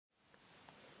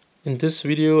In this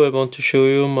video I want to show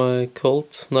you my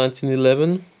Colt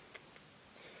 1911.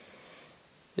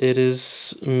 It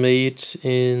is made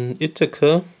in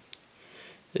Ithaca.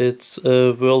 It's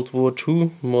a World War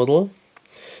II model,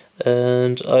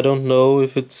 and I don't know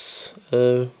if it's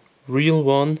a real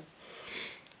one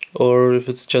or if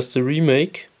it's just a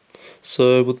remake.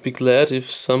 So I would be glad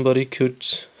if somebody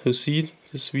who see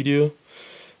this video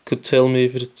could tell me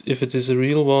if it is a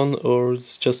real one or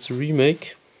it's just a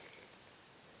remake.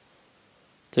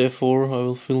 Therefore I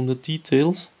will film the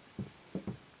details.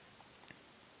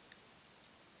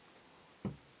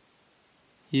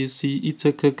 You see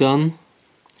Ithaca Gun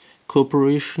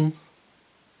Corporation,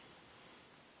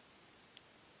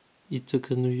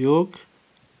 Ithaca, New York.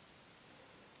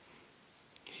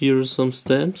 Here are some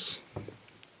stamps.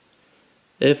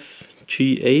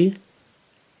 FGA.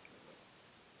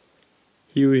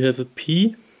 Here we have a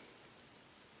P.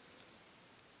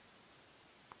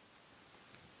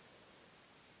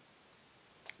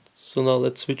 So now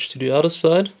let's switch to the other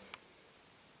side.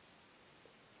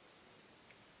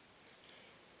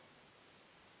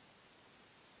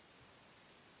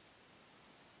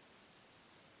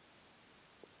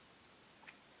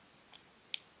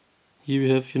 Here we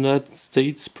have United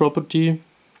States property,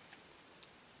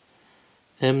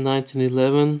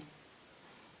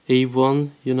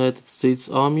 M1911A1, United States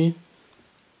Army.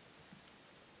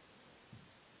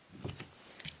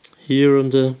 Here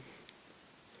on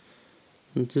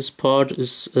this part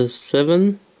is a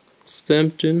 7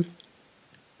 stamped in.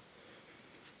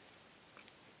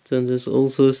 Then there's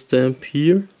also a stamp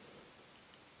here.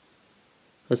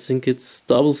 I think it's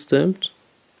double stamped.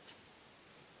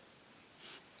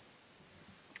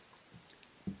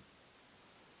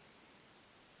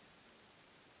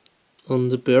 On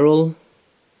the barrel,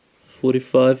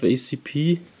 45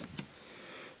 ACP,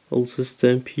 also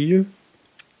stamp here.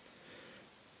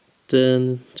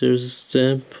 Then there's a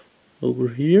stamp over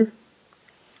here.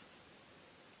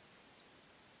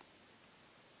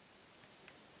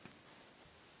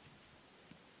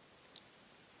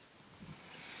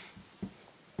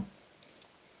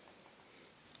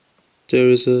 There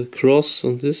is a cross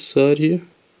on this side here.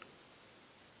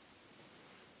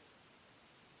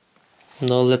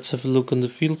 Now let's have a look on the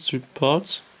field strip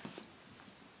parts.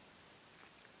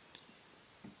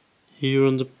 Here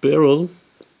on the barrel,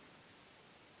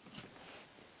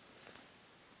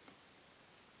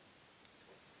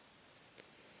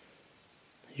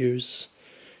 here's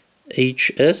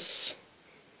HS,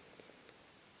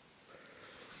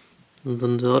 and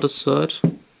on the other side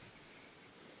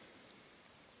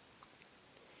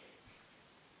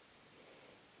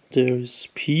there is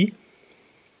P.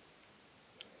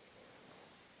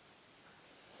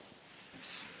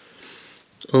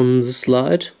 On the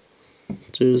slide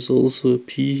there is also a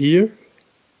P here.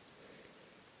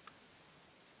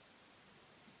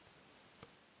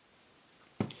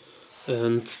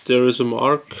 And there is a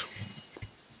mark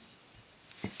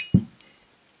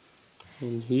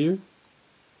in here.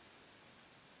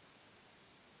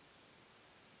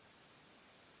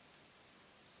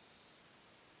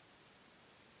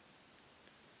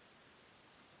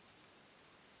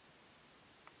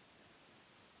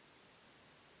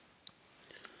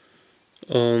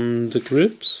 On the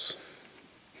grips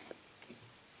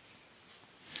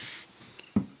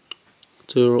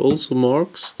there are also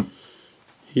marks.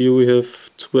 Here we have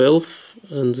 12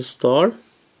 and a star,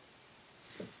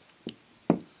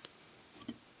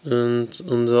 and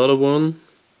on the other one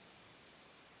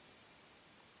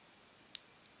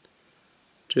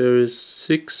there is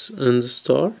 6 and a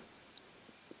star.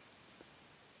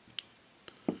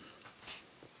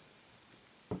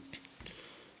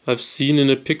 I've seen in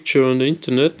a picture on the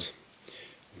internet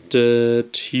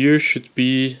that here should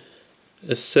be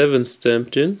a 7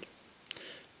 stamped in,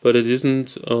 but it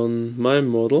isn't on my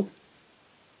model.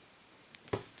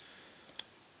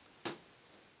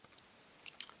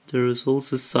 There is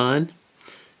also a sign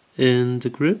in the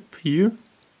grip here,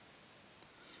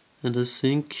 and I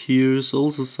think here is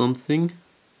also something.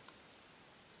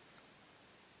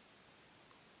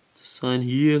 The sign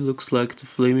here looks like the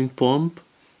flaming bomb,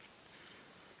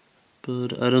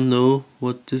 but I don't know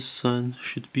what this sign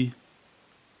should be.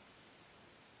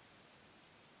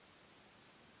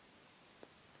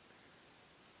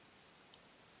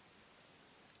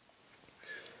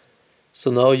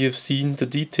 So now you've seen the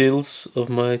details of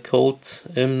my Colt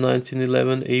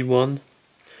M1911A1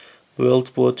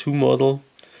 World War II model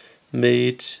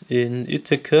made in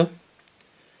Ithaca.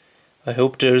 I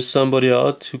hope there is somebody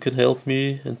out who can help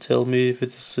me and tell me if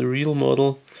it is a real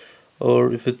model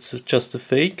or if it's just a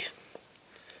fake.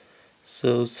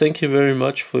 So thank you very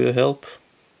much for your help.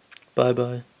 Bye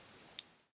bye.